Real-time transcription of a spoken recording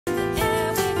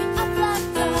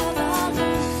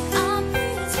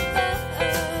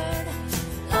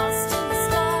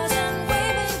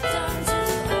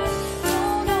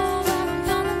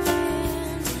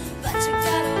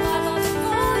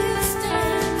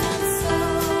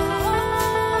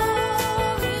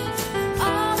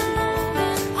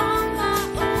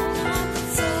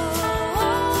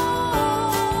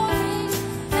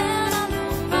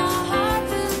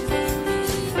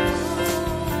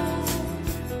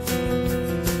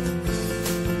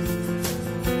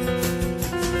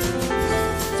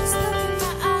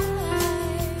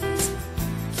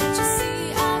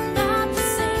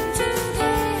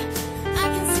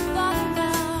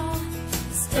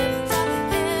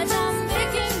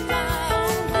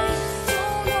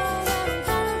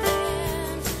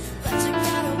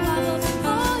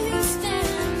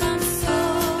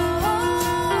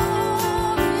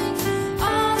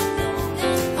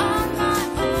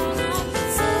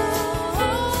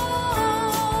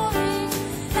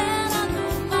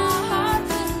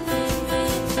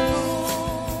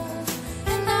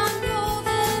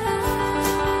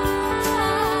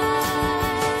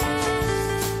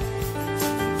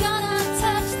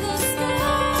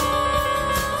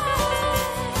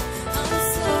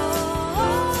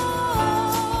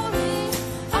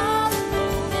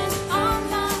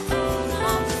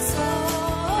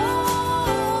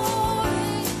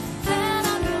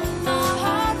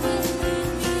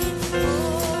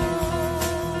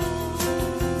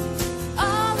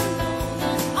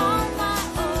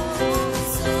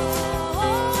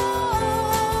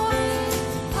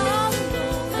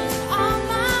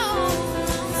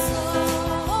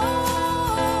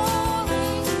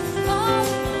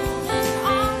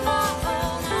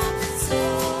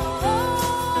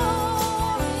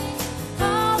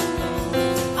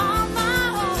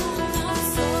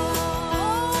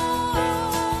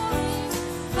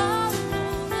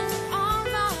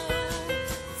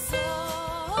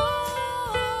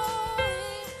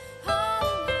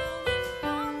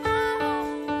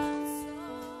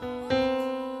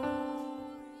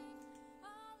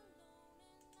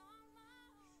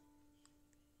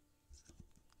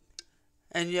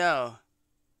And yo,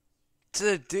 to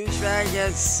the douchebag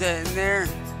that's sitting there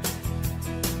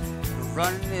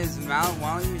running his mouth,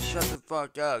 why don't you shut the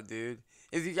fuck up, dude?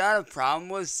 If you got a problem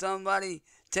with somebody,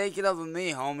 take it up with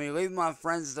me, homie. Leave my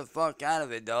friends the fuck out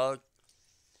of it, dog.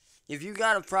 If you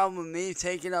got a problem with me,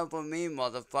 take it up with me,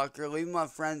 motherfucker. Leave my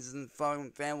friends and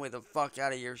fucking family the fuck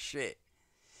out of your shit.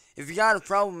 If you got a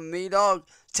problem with me, dog,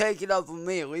 take it up with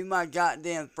me. Leave my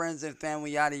goddamn friends and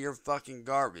family out of your fucking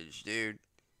garbage, dude.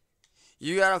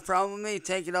 You got a problem with me?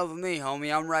 Take it up with me,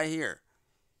 homie. I'm right here.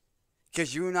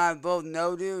 Cause you and I both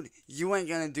know, dude, you ain't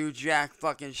gonna do jack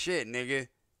fucking shit, nigga.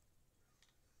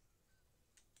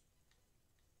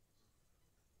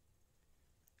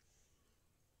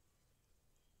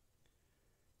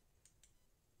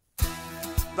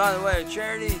 By the way,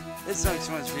 Charity, this next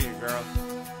one's for you, girl.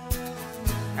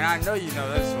 And I know you know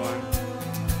this one.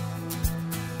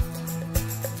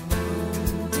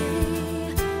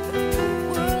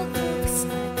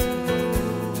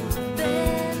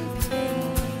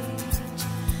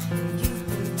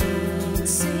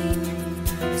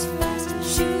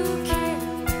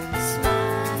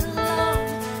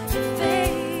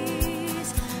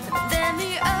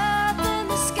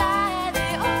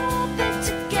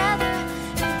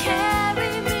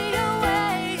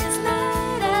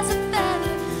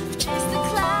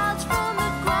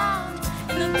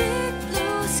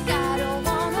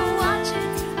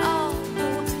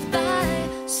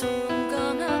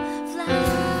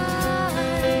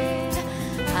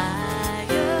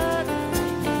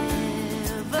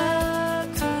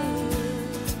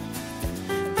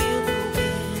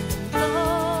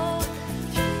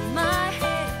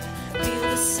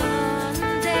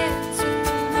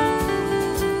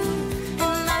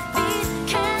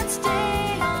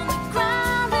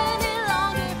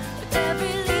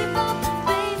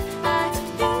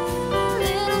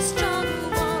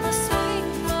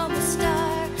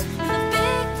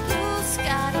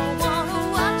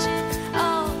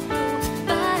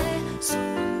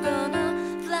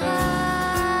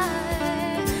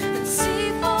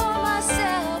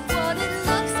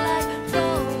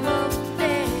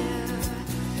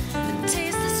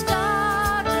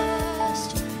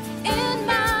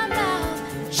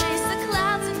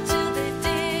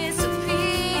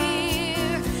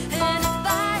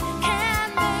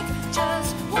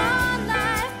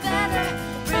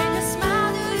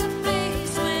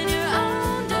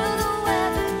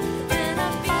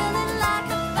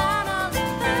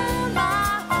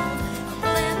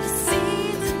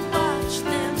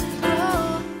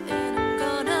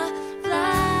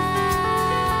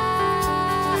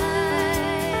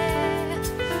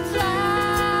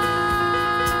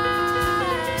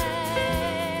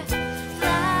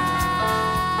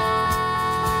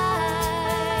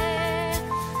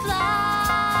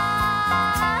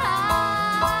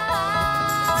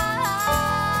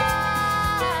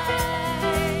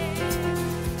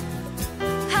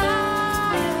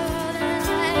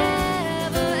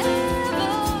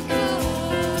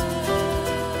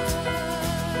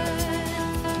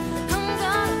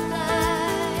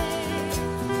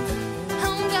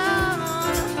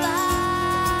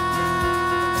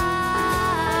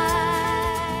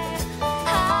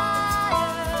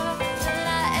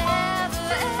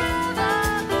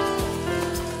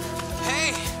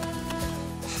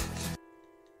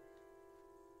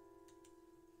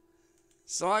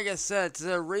 So like I said, to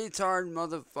the retard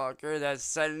motherfucker that's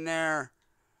sitting there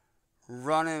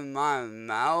running my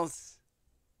mouth,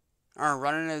 or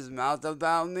running his mouth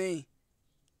about me,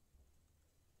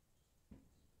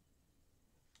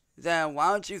 then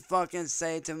why don't you fucking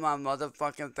say it to my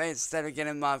motherfucking face instead of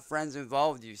getting my friends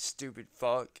involved, you stupid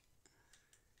fuck.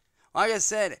 Like I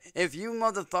said, if you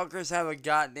motherfuckers have a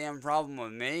goddamn problem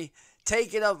with me,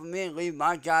 take it up with me and leave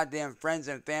my goddamn friends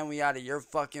and family out of your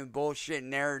fucking bullshit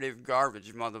narrative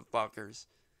garbage, motherfuckers.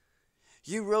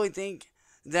 You really think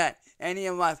that any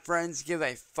of my friends give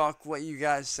a fuck what you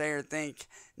guys say or think?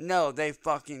 No, they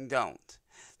fucking don't.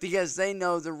 Because they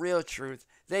know the real truth.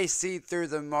 They see through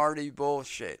the Marty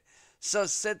bullshit. So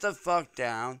sit the fuck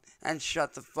down and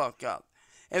shut the fuck up.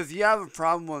 If you have a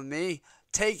problem with me,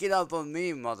 take it up with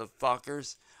me,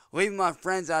 motherfuckers. Leave my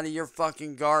friends out of your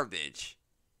fucking garbage.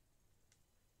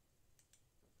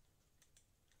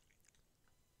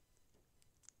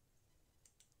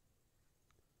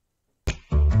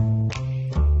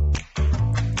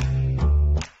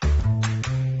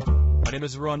 My name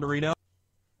is Rondarino.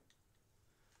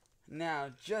 Now,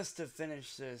 just to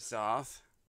finish this off,